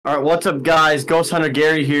Alright, what's up guys? Ghost Hunter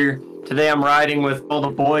Gary here. Today I'm riding with all the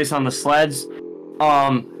boys on the sleds.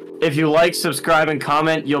 If you like, subscribe, and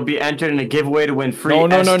comment, you'll be entered in a giveaway to win free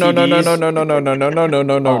STDs.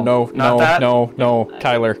 No,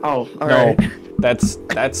 Kyler. Oh, alright. No,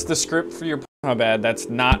 that's the script for your Pornhub ad. That's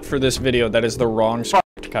not for this video. That is the wrong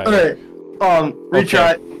script, Kyler. Okay.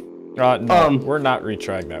 Retry. No, we're not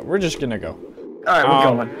retrying that. We're just gonna go. Alright,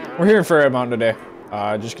 we're going. We're here in Freeride Mountain today.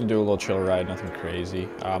 Just gonna do a little chill ride, nothing crazy.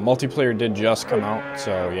 Multiplayer did just come out,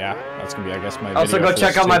 so yeah, that's gonna be, I guess, my video. Also, go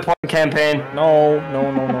check out my porn campaign. No.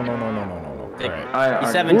 Alright.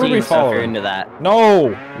 He's 17, so if you're into that.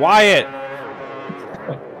 No! Wyatt!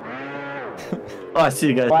 Oh, I see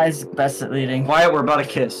you guys. Why is best at leading? Wyatt, we're about to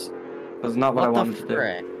kiss. That's not what I wanted to do.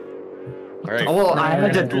 Alright. Oh, well, I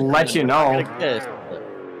had to let you know.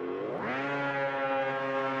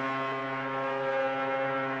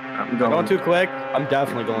 I'm Going too quick. I'm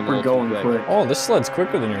definitely going. We're going quick. Oh, this sled's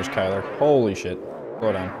quicker than yours, Kyler. Holy shit.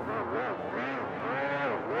 Slow down.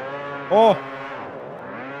 Oh!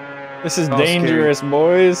 This is dangerous,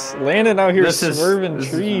 boys. Landon out here swerving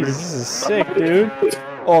trees. This is sick, dude.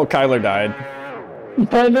 Oh, Kyler died.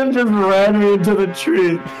 Landon just ran me into the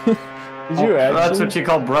tree. Did you actually? That's what you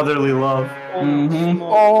call brotherly love.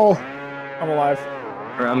 Oh, I'm alive.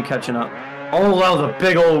 Or I'm catching up. Oh, wow, the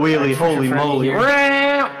big old wheelie. Holy moly.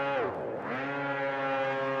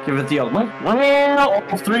 Give it the old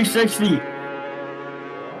 360.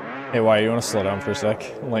 Hey, Wyatt, you want to slow down for a sec?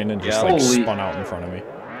 Landon just spun out in front of me.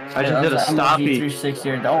 I just did a stoppie.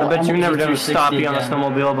 I bet you never done a stoppie on a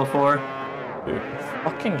snowmobile before. Dude,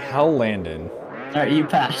 fucking hell, Landon. Alright, you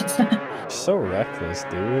passed. You're so reckless,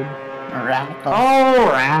 dude. Reckless. Oh,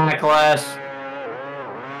 reckless.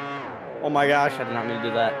 Oh my gosh, I did not mean to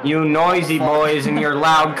do that. You noisy boys in your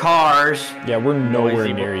loud cars. Yeah, we're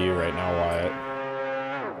nowhere near you right now, Wyatt.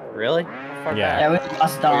 Really? Yeah. We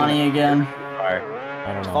lost Donnie again. Alright.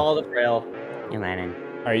 I don't know. Follow the trail. You landing.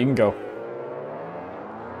 Alright, you can go.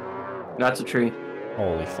 That's a tree.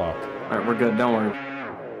 Holy fuck. Alright, we're good. Don't worry.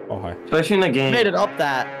 Oh, hi. Especially in the game. Made it up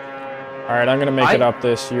that. Alright, I'm gonna make it up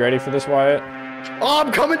this. You ready for this, Wyatt? Oh,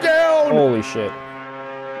 I'm coming down! Holy shit.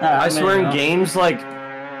 I swear in games, like,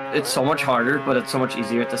 it's so much harder, but it's so much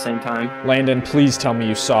easier at the same time. Landon, please tell me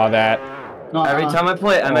you saw that. Every time I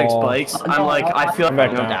play MX bikes, I'm like, I feel like I'm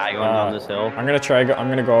I'm gonna die going down this hill. I'm gonna try. I'm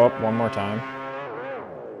gonna go up one more time.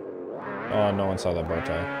 Oh, no one saw that bow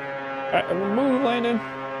tie. Alright, move, Landon.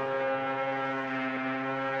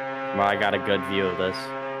 Well, I got a good view of this.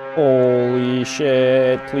 Holy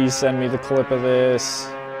shit! Please send me the clip of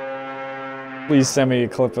this. Please send me a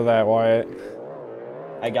clip of that, Wyatt.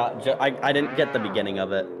 I didn't get the beginning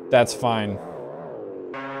of it. That's fine.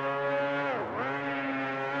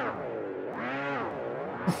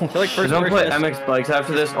 I feel like first don't play person MX bikes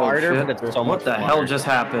after this. Oh harder, shit! but it's so What much the funner. hell just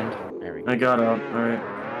happened? There we go. I got up. All right.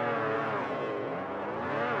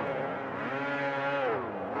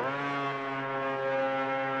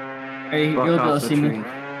 Hey, you'll be able to see me.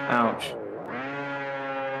 Ouch.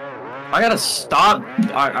 I gotta stop.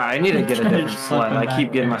 I need to get a different sled. I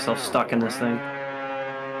keep getting myself stuck in this thing.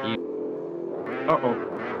 Uh-oh.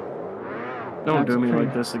 Don't do me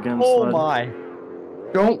like this again, Oh sled. my.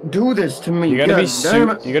 Don't do this to me. You gotta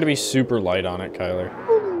be super light on it, Kyler.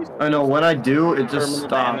 I know, when I do, it just Terminal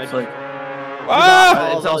stops. damage. Like,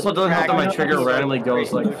 Ah! it also doesn't help that my trigger randomly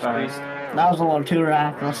goes like fast. That was a little too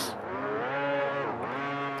reckless.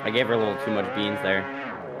 I gave her a little too much beans there.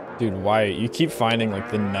 Dude, Wyatt, you keep finding like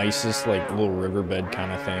the nicest like little riverbed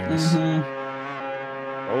kind of things.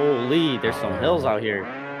 Holy, there's some hills out here.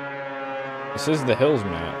 This is the hills,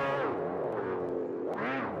 Matt.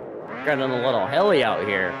 Got a little hilly out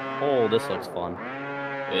here. Oh, this looks fun.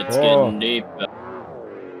 It's getting deep.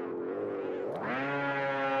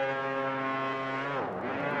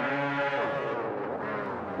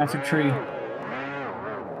 That's a tree.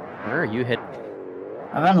 Where are you hit?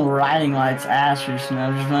 I've been riding lights ass recently.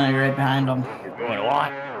 I'm just running right behind them. You're going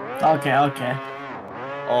what? Okay.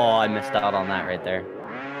 Oh, I missed out on that right there.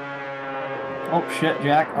 Oh shit,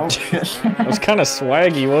 Jack. Oh shit. That was kind of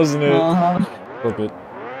swaggy, wasn't it? Flip it.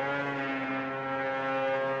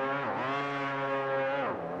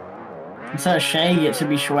 Instead of shaggy, it should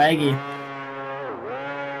be swaggy.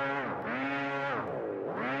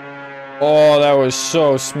 Oh, that was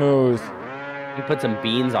so smooth. You put some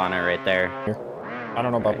beans on it right there. I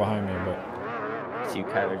don't know about behind me, but See,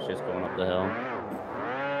 Kyler's just going up the hill.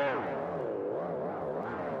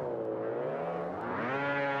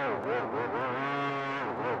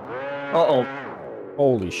 Uh-oh.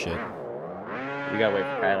 holy shit. We gotta wait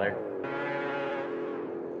for Kyler.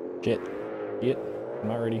 Get. I'm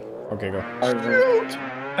not ready. Okay, go.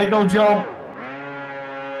 I don't jump.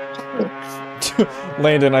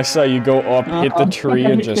 Landon, I saw you go up, hit the tree,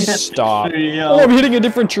 and just stop. Tree, Oh, I'm hitting a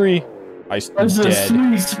different tree. I'm There's a dead.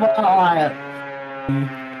 sweet spot.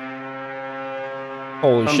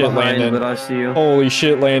 Holy I'm shit, behind, Landon. but I see you. Holy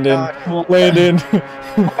shit, Landon. Landon.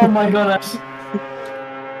 Oh my goodness.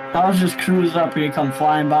 I was just cruising up here, come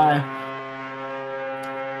flying by.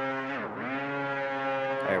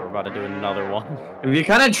 Alright, we're about to do another one. If you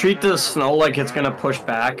kind of treat the snow like it's gonna push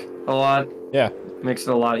back a lot, Yeah. makes it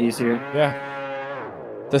a lot easier. Yeah.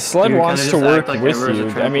 The sled You wants to kinda just work act like with everywhere's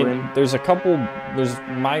a you. I mean, trampoline. there's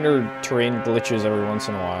minor terrain glitches every once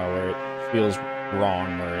in a while where it feels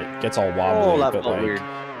wrong, where it gets all Oh, wobbly, that but felt like, weird.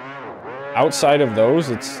 outside of those,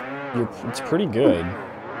 it's pretty good.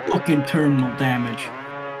 Fucking terminal damage.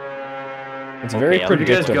 It's very Okay, where do you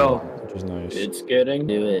guys predictable, go? which is nice. It's getting.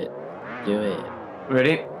 Do it. Do it.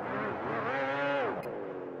 Ready?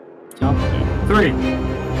 Jump. 3,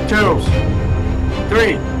 2,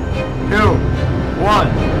 3, 2, 1,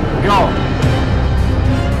 go!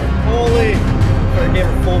 Holy! Better give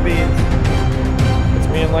her full beans. It's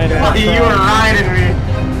me and Landon. You were riding me!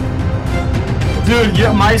 Dude,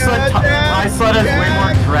 yeah, my sled has way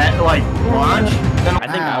more like launch than I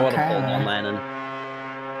think I would have pulled okay. on Landon.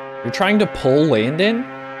 You're trying to pull Landon?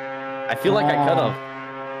 I feel like I could have.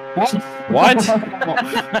 What?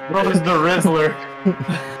 What was the Rizzler?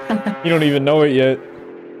 You don't even know it yet.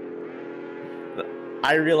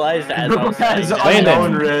 I realized as I was His saying, Landon,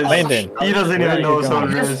 unknown Riz. Landon. He doesn't Where are even you know his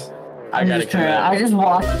own going? Riz. I gotta just trying. I just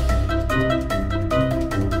walked.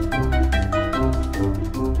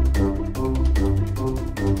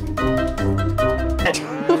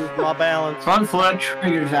 lose my balance. Front flip.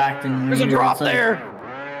 Triggers acting. There's a weird. drop It's like- there.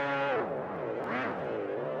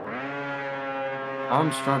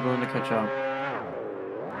 I'm struggling to catch up.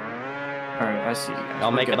 Alright, I see you guys. I'll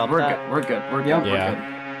We're make good. it up We're that. good. We're good. We're good. Yep. We're Yeah.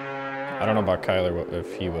 good. I don't know about Kyler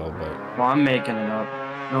if he will, but Well, I'm making it up.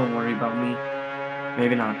 Don't worry about me.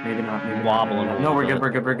 Maybe not. Maybe not. Maybe not, Wobbling maybe a not. No, we're little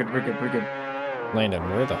good. We're good. We're good. We're good. We're good. Landon,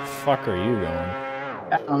 where the fuck are you going?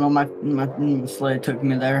 I don't know. My sled took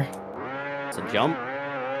me there. It's a jump.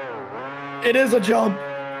 It is a jump.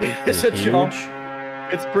 It's a jump. Huge?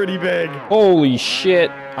 It's pretty big. Holy shit!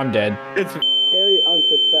 I'm dead. It's very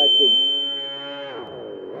unsuspecting.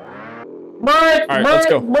 Alright, Alright, let's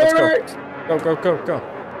go. Let's go. Go, go, go, go.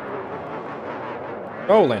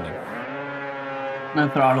 Go, Landon. My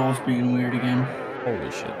throttle's being weird again.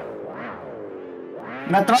 Holy shit.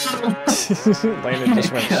 My throttle. Landon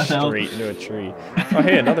just went God, no. straight into a tree. Oh,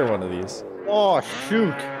 hey, another one of these. Oh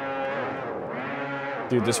shoot!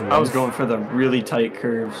 Dude, this I was going for the really tight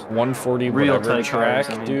curves. 140 real whatever tight track,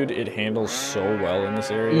 cars, I mean. dude, it handles so well in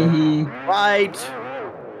this area. Right.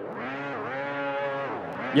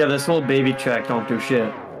 Yeah, this little baby track don't do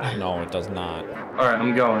shit. No, it does not. Alright,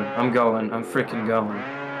 I'm going. I'm going. I'm freaking going.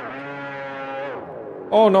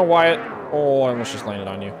 Oh, no, Wyatt. Oh, I almost just landed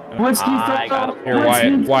on you. What's I got it. Here,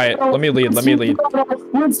 Wyatt, let me lead, let me lead.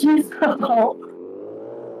 What's Alright,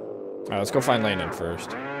 let's go find Landon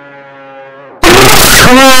first.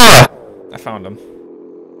 I found him.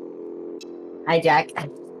 Hi, Jack.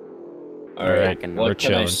 Alright, Reckon we're What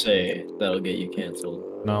can I chilling. say that'll get you canceled?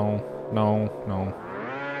 No.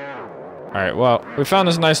 Alright, well, we found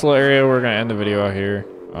this nice little area. We're gonna end the video out here.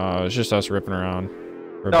 It's just us ripping around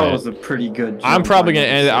for a That bit. was a pretty good jump. I'm probably gonna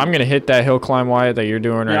end it. I'm gonna hit that hill climb, Wyatt, that you're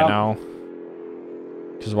doing right Yep. now.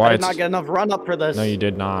 Because I did Wyatt's... not get enough run up for this. No, you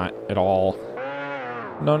did not at all.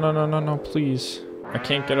 No, please. I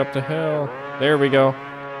can't get up the hill. There we go.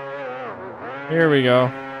 Here we go.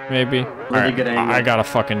 Maybe. Alright, good angle. I gotta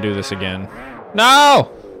fucking do this again. No!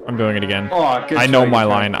 I'm doing it again. Oh, good I know try, my good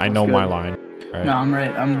try. line. I know That's my good. line. Alright. No, I'm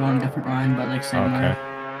right. I'm going a different line, but like same Okay. line.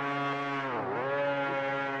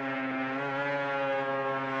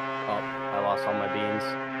 Oh, I lost all my beans.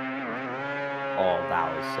 Oh,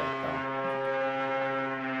 that was sick though.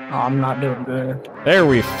 Oh, I'm not doing good. There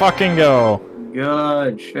we fucking go.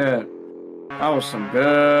 Good shit. That was some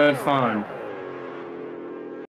good fun.